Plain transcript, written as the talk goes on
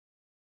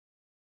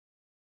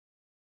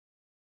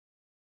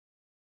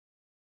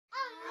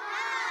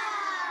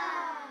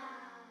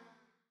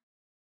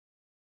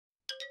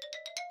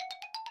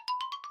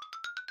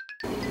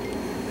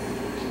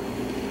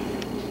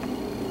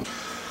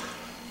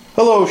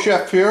Hello,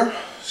 Chef here.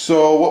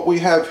 So what we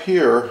have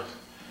here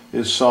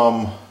is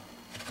some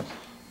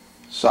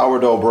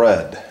sourdough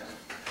bread.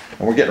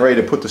 And we're getting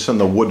ready to put this in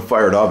the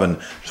wood-fired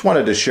oven. Just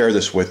wanted to share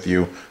this with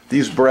you.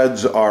 These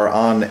breads are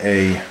on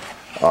a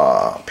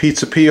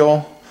pizza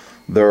peel.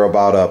 They're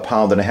about 1.5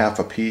 pounds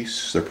a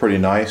piece. They're pretty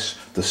nice.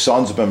 The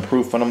sun's been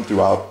proofing them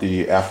throughout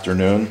the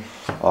afternoon.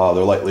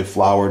 They're lightly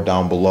floured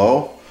down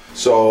below.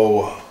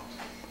 So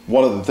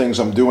one of the things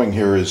I'm doing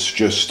here is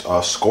just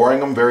scoring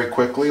them very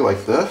quickly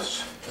like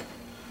this.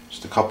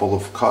 Just a couple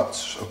of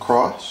cuts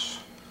across.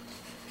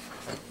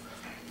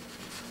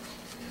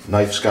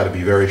 Knife's got to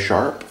be very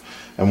sharp.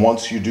 And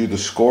once you do the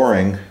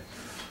scoring,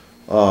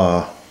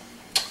 then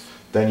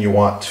you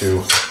want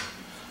to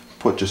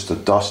put just a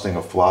dusting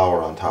of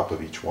flour on top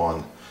of each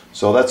one.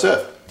 So that's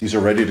it. These are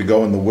ready to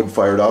go in the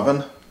wood-fired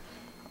oven.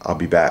 I'll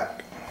be back.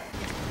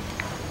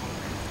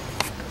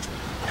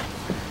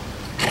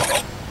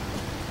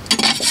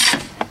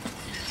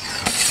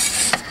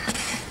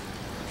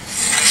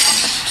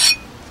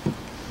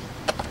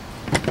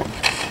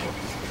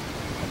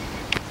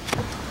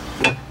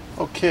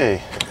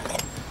 Okay,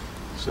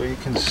 so you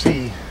can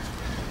see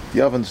the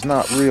oven's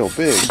not real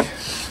big,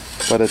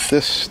 but at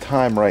this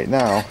time right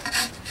now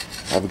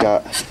I've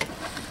got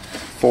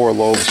 4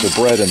 loaves of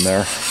bread in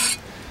there,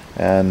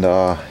 and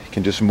you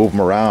can just move them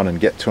around and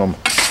get to them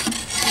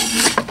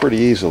pretty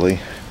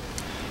easily.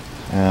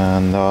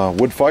 And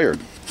wood fired,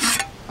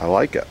 I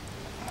like it.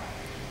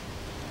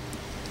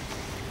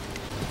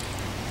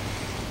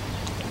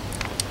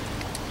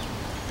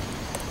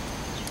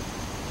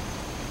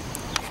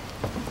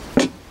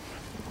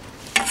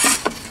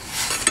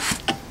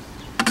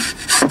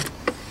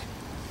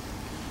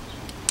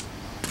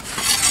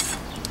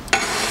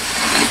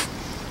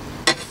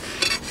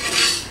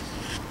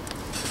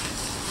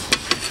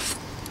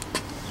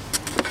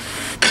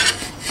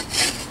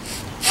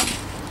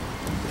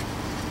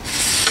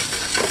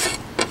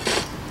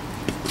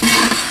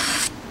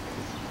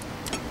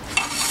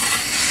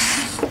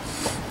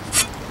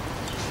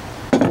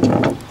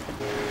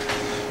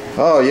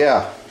 Oh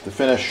yeah, the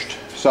finished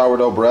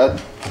sourdough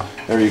bread.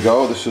 There you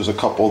go. This is a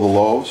couple of the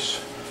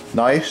loaves.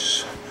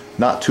 Nice,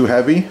 not too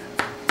heavy.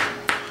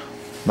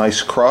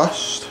 Nice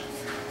crust.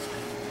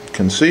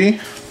 Can see.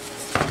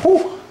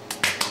 Whew.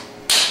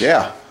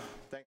 Yeah.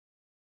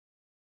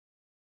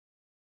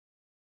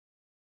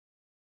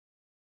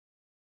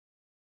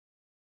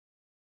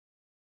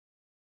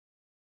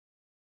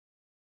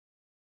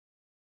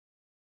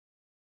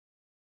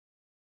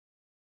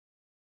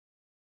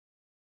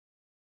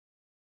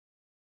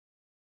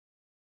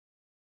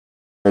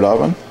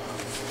 Oven.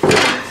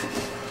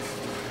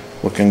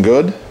 Looking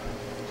good.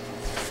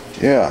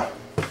 Yeah.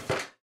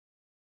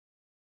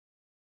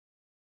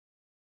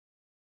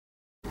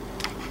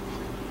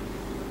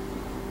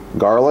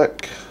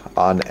 Garlic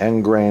on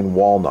end grain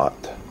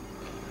walnut.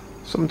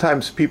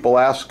 Sometimes people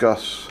ask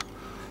us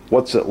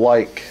what's it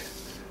like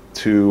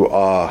to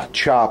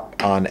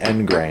chop on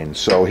end grain.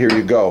 So here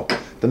you go.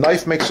 The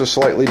knife makes a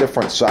slightly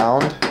different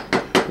sound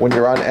when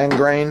you're on end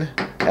grain,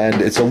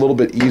 and it's a little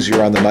bit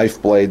easier on the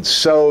knife blade,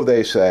 so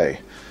they say.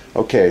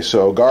 Okay,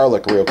 so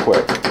garlic real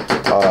quick.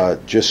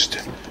 Just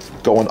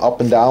going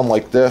up and down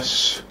like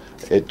this,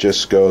 it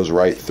just goes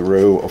right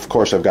through. Of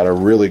course, I've got a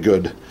really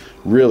good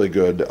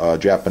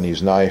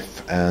Japanese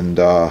knife, and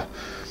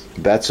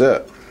that's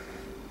it.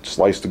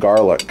 Slice the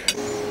garlic.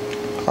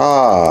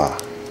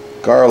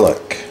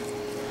 Garlic.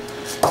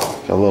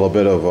 Got a little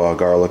bit of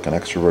garlic and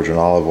extra virgin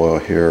olive oil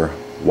here.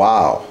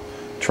 Wow.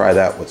 Try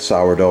that with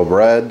sourdough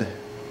bread.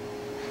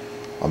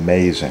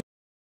 Amazing.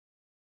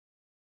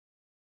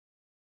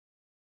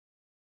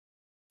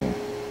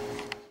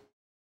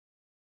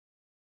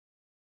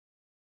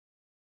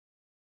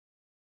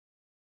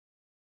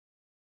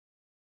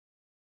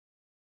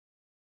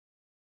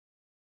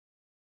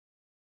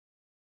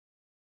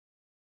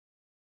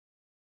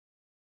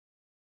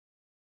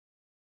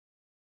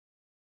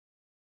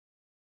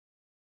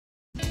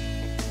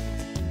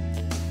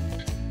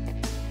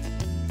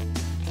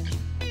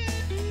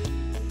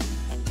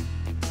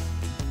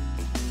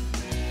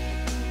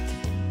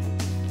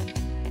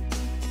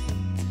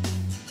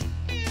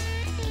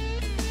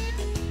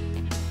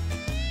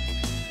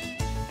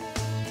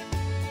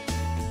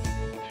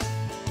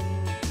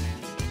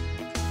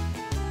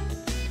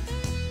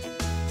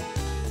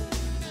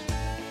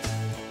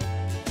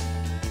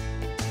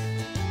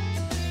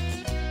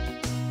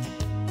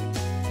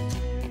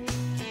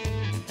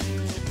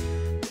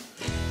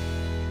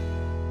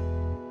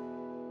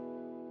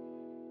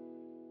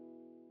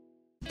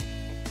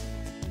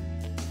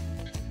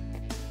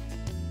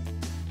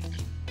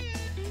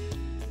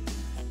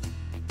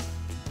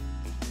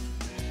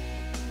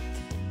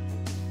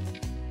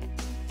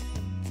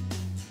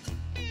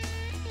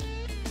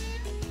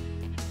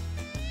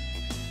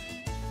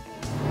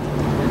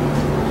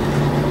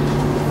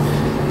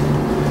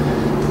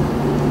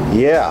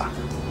 Yeah,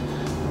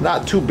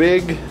 not too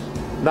big,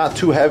 not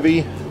too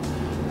heavy,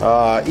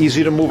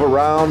 easy to move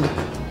around,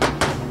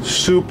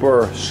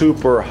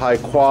 super high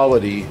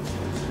quality,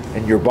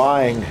 and you're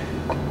buying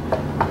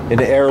an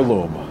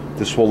heirloom.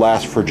 This will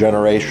last for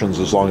generations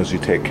as long as you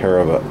take care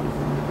of it.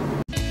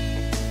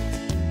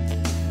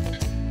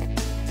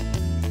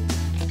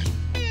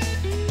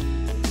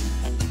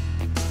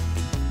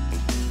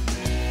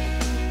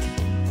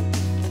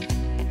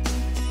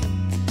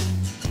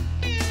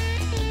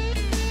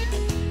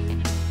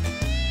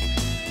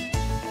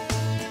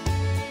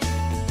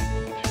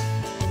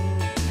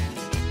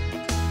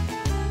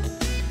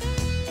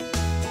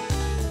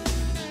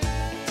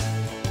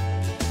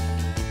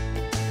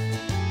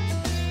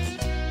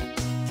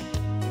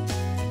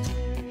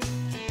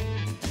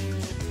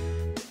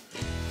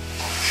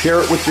 Share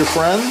it with your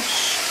friends.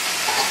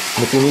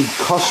 And if you need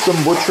custom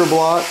butcher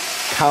block,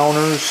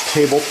 counters,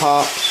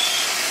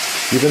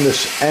 tabletops, even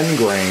this end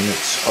grain,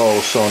 it's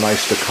oh so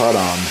nice to cut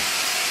on.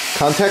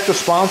 Contact the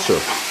sponsor.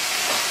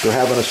 They're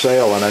having a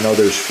sale, and I know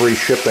there's free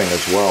shipping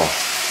as well.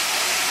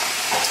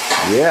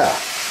 Yeah,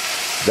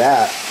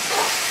 that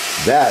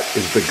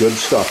is the good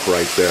stuff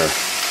right there.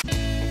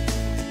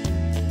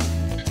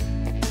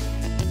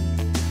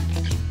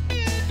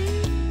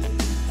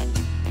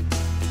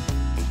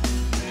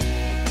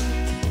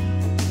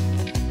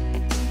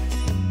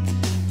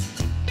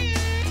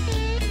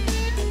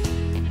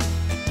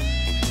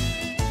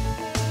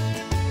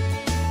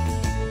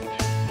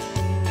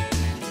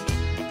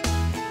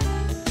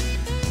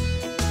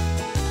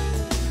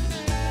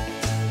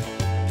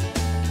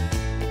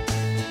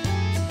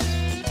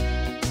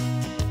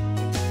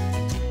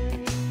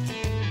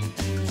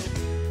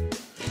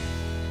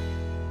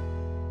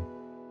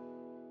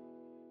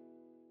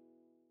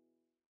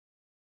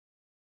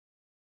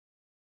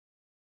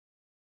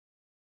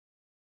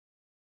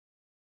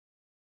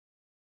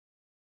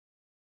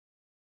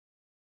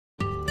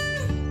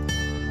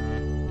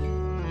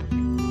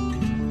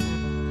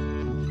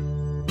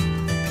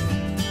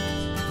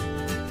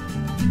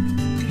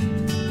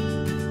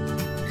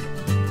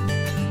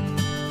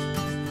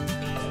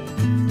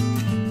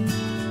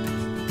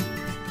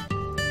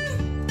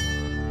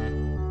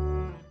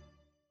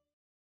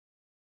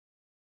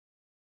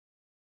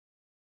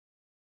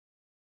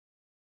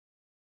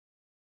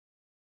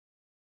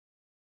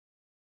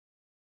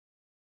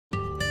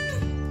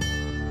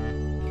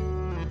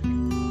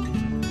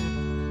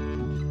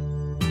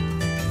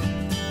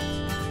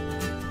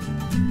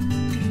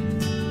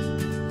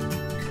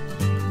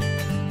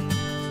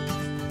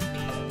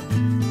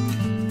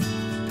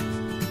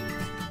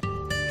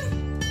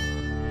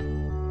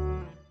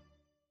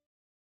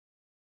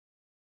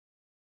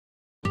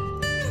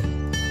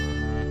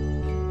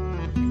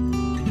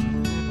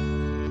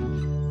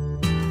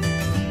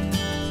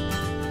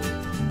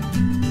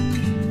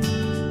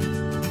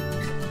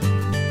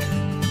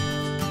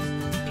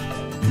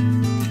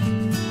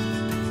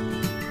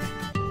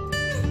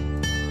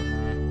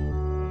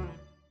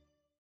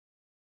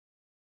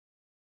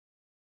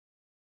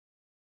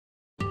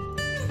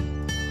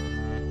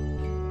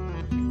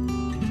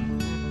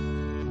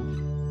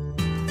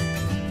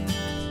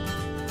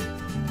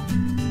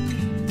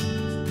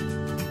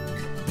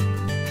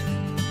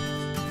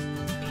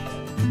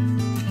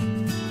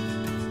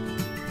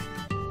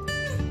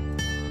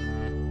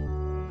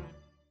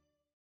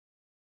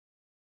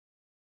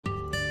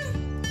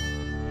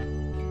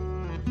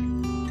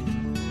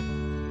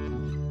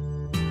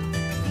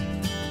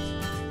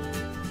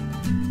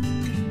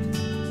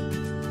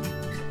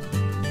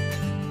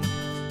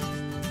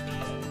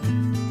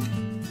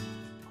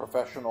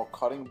 Professional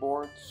cutting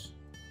boards,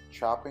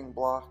 chopping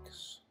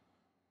blocks,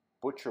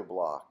 butcher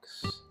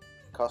blocks,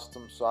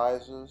 custom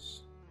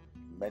sizes,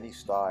 many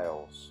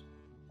styles,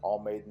 all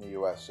made in the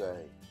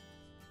USA.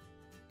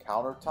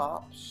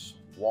 Countertops,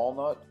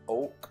 walnut,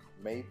 oak,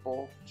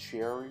 maple,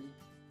 cherry,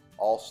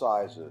 all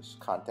sizes.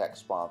 Contact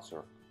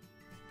sponsor.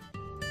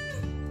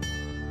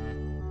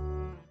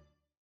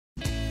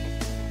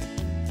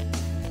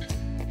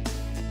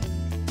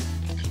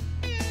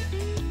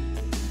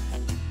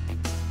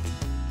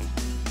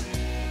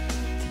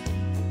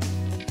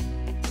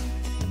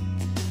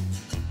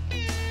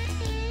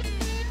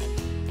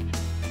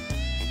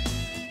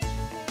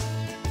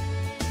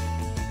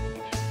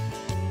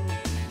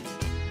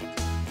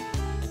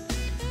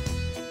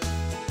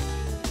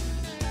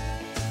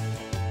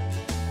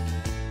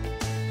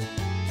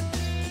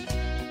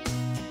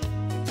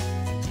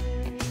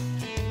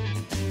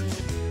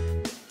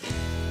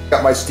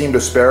 Got my steamed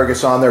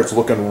asparagus on there. It's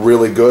looking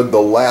really good. The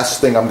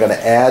last thing I'm going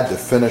to add to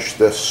finish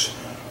this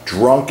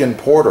drunken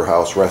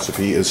porterhouse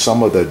recipe is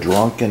some of the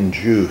drunken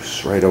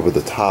juice right over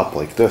the top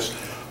like this.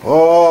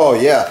 Oh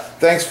yeah,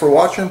 thanks for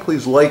watching.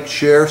 Please like,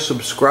 share,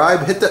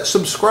 subscribe. Hit that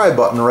subscribe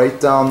button right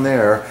down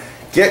there.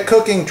 Get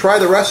cooking, try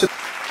the recipe.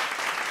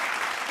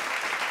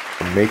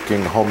 I'm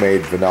making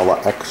homemade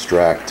vanilla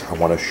extract. I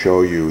want to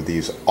show you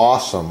these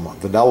awesome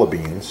vanilla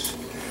beans.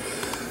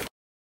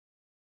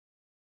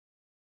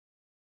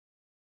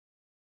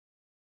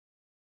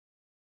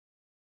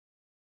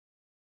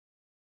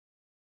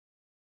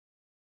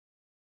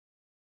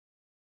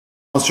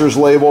 Sponsor's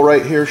label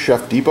right here,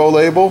 Chef Depot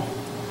label.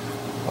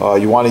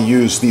 You want to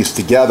use these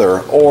together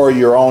or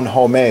your own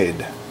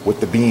homemade with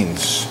the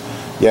beans.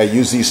 Yeah,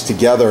 use these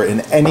together in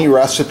any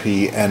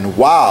recipe and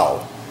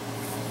wow,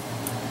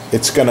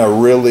 it's gonna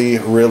really,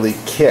 really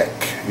kick.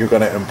 You're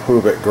gonna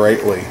improve it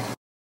greatly.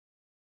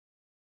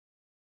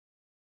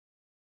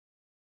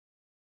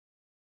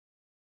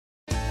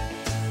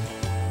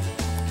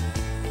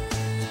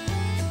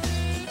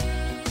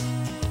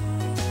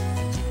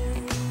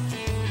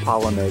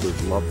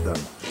 Pollinators love them.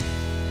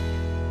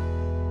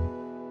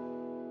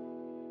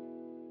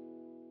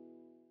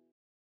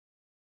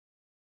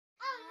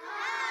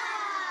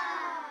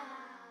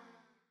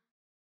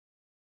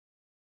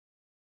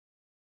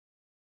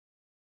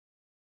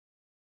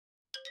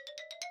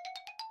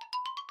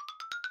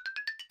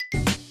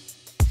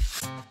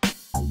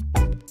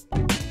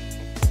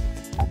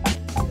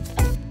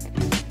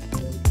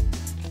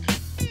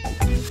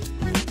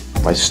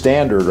 My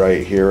standard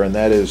right here, and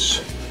that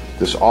is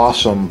this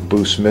awesome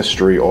Boost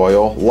Mystery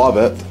Oil. Love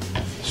it.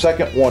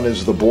 Second one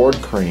is the board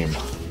cream.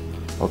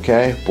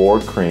 Okay,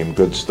 board cream,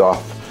 good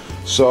stuff.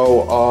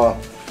 So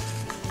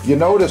you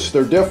notice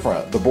they're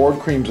different. The board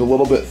cream's a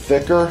little bit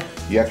thicker.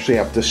 You actually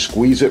have to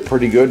squeeze it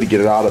pretty good to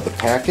get it out of the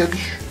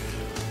package.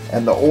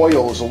 And the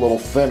oil is a little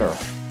thinner.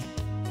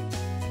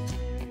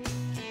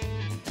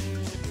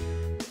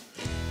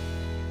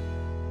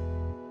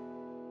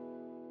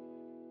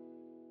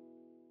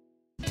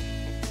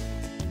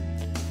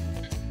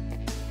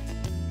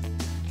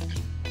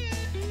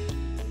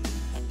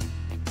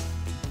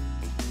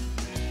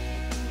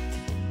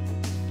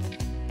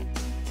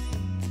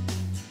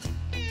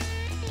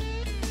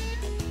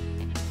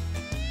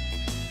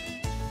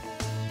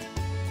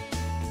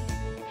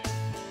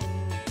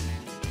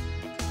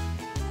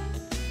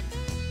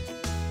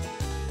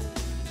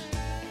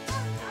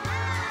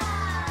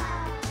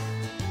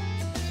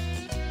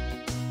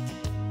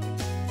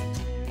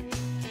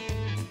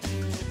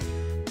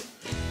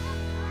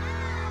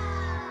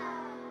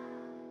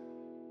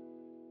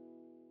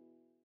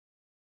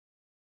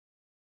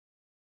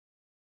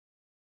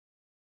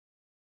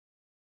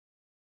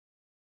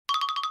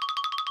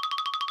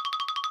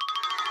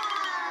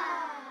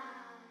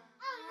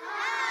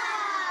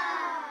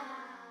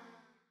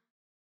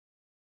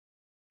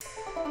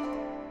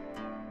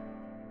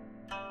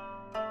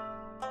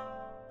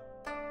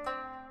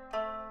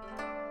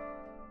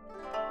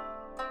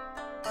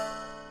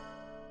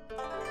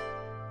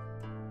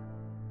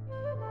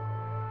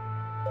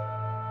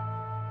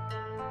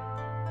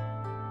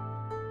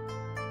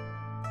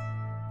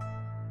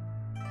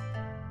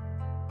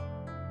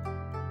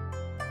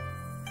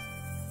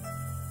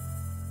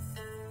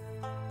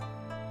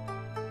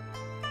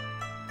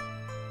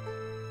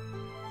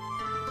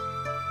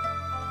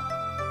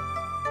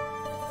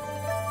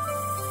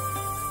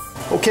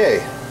 Okay,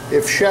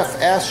 if Chef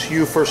asks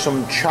you for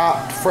some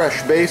chopped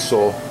fresh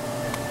basil,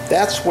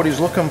 that's what he's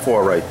looking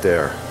for right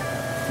there.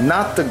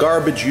 Not the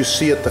garbage you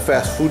see at the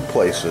fast food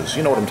places.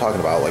 You know what I'm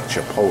talking about, like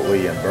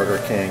Chipotle and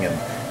Burger King and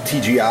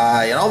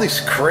TGI and all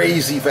these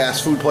crazy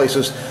fast food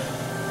places.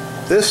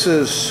 This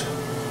is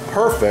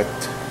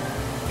perfect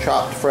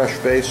chopped fresh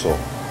basil.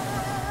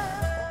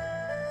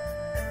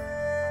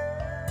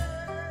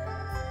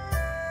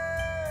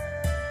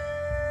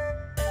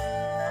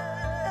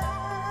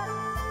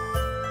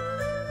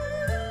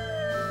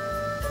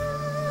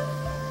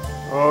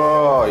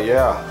 Oh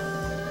yeah,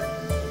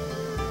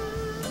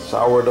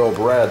 sourdough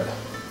bread.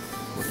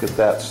 Look at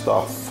that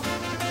stuff.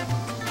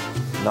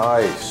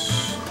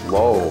 Nice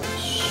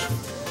loaves.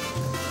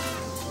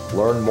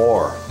 Learn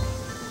more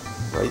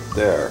right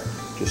there.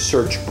 Just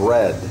search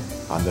bread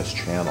on this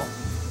channel.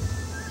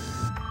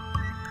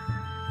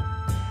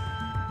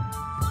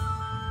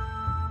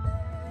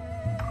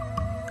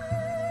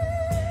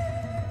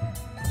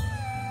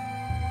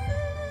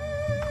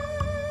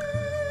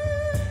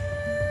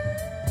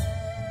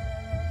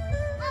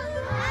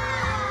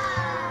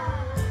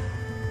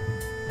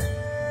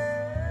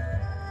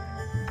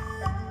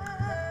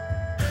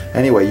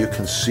 Anyway, you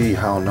can see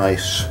how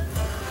nice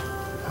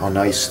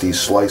these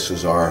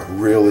slices are.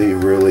 Really,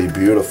 really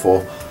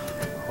beautiful.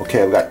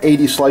 Okay, I've got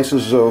 80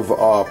 slices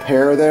of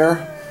pear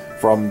there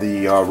from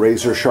the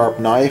razor sharp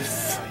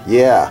knife.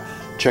 Yeah,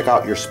 check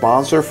out your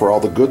sponsor for all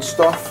the good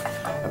stuff.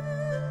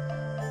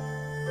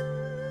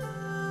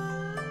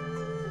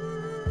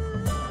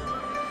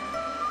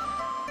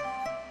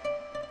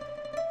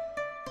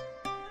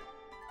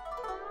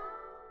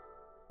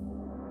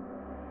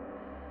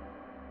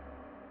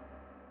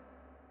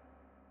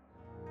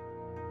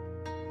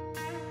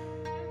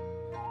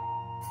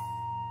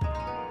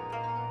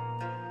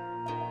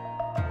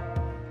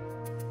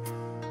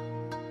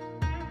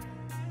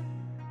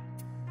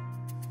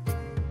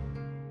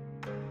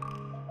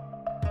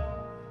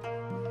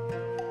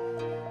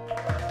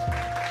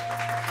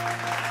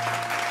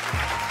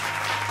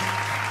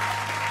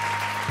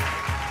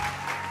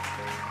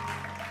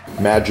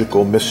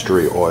 Magical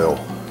mystery oil.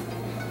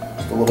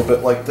 Just a little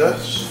bit like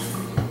this.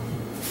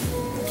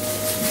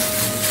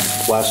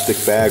 Plastic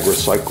bag,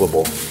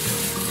 recyclable.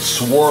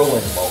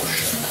 Swirling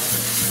motion.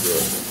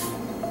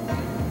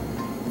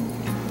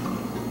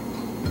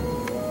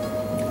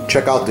 Good.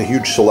 Check out the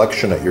huge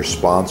selection at your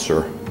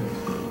sponsor.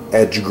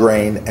 edge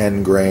grain,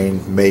 end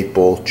grain,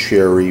 maple,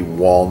 cherry,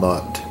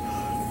 walnut,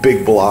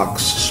 big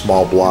blocks,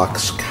 small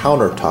blocks,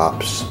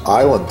 countertops,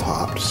 island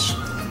tops,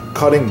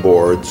 cutting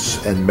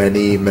boards, and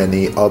many,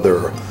 many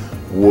other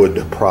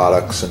wood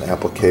products and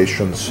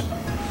applications.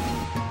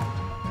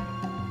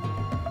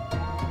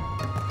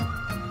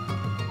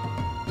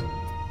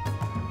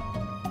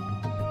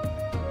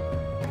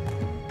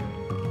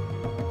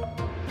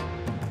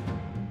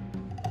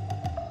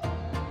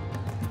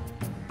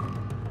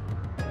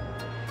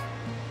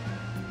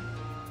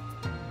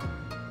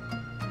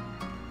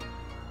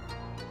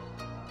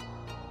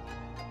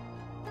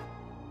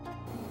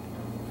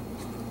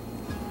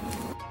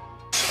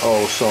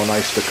 Oh, so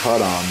nice to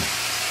cut on.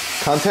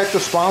 Contact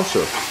the sponsor.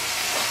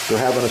 They're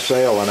having a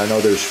sale, and I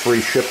know there's free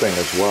shipping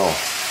as well.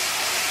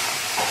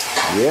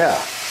 Yeah,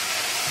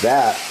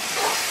 that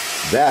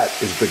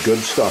is the good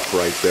stuff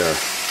right there.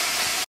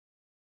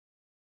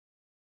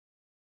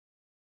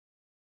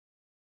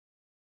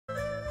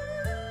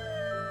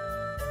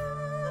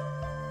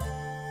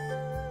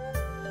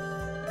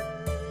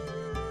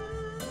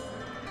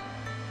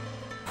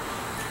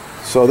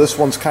 So this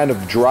one's kind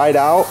of dried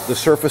out. The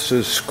surface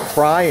is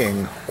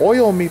crying,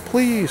 oil me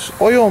please,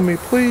 oil me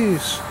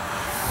please.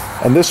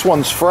 And this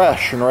one's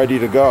fresh and ready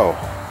to go.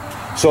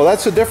 So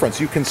that's the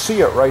difference. You can see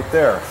it right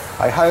there.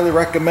 I highly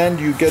recommend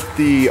you get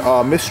the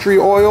mystery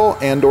oil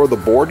and or the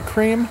board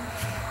cream.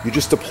 You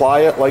just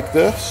apply it like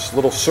this,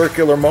 little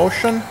circular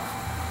motion.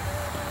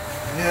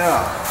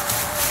 Yeah.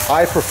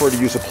 I prefer to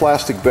use a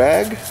plastic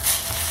bag.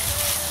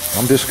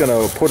 I'm just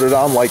gonna put it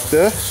on like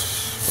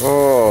this.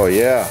 Oh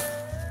yeah.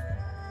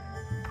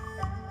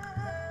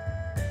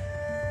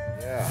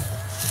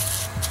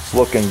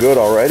 Looking good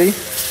already.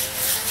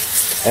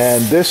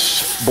 And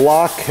this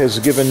block has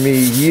given me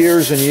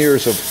years and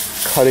years of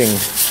cutting,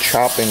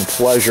 chopping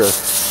pleasure.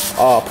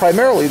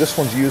 Primarily this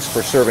one's used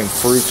for serving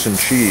fruits and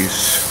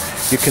cheese.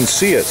 You can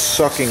see it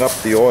sucking up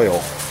the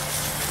oil.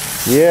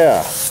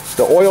 Yeah,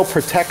 the oil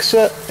protects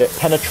it, it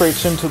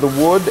penetrates into the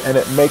wood, and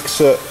it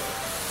makes it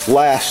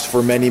last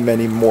for many,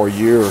 many more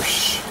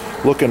years.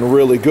 Looking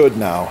really good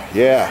now,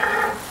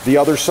 yeah. The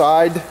other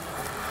side,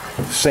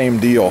 same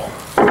deal.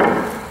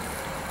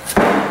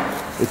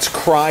 It's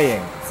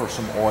crying for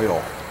some oil.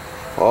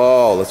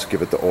 Oh, let's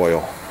give it the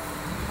oil.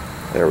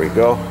 There we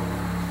go.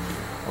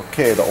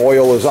 Okay, the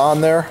oil is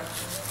on there.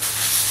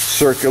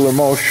 Circular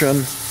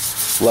motion,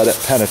 let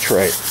it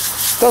penetrate.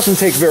 Doesn't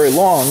take very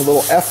long, a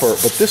little effort,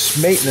 but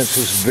this maintenance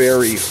is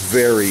very,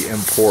 very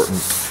important.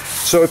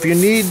 So if you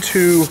need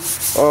to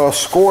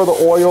score the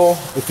oil,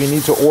 if you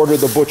need to order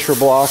the butcher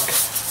block,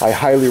 I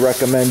highly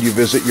recommend you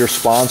visit your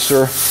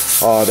sponsor.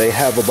 They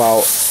have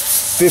about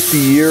 50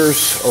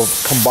 years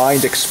of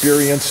combined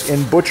experience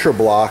in butcher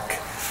block,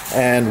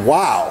 and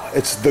wow,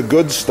 it's the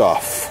good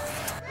stuff.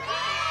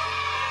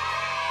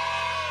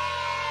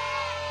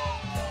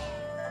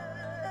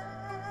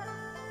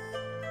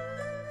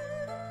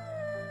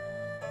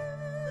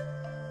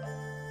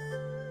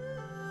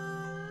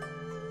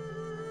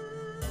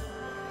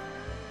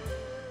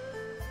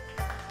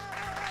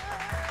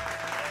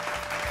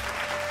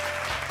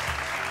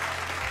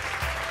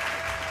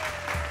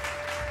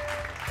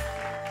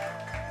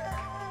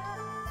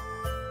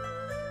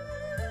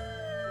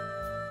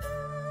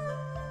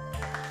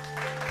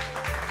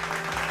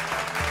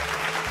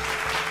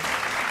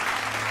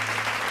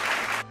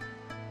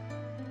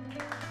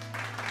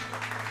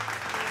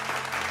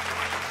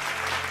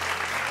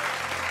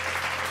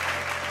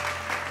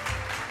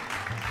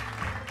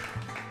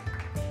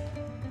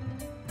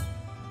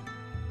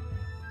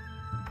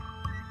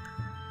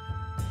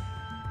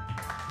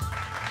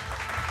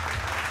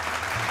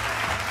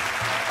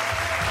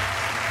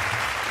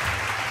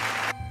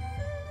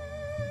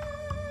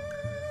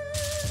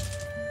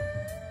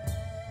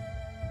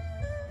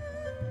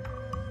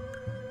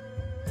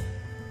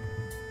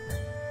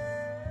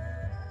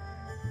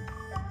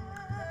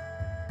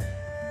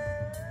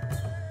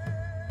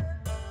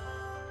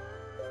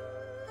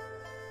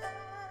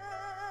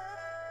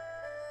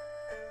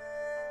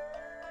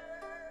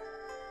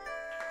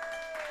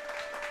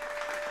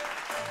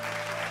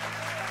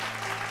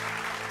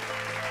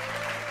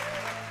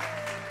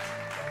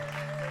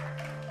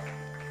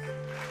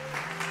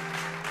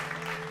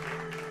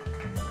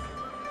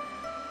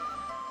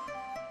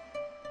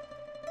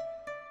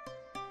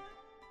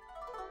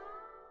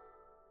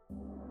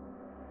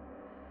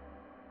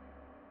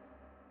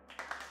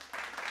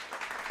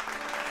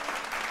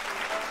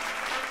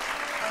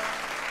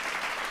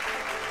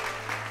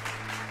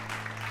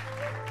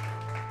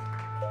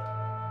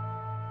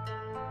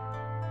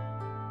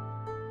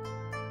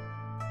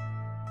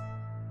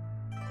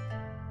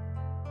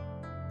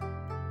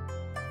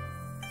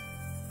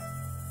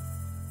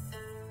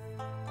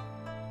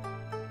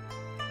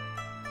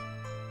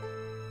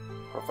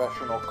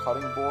 Professional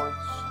cutting boards,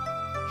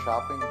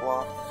 chopping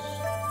blocks,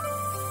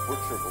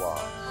 butcher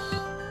blocks,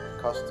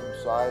 custom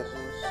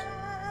sizes,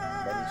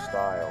 many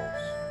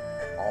styles,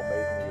 all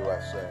made in the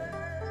USA.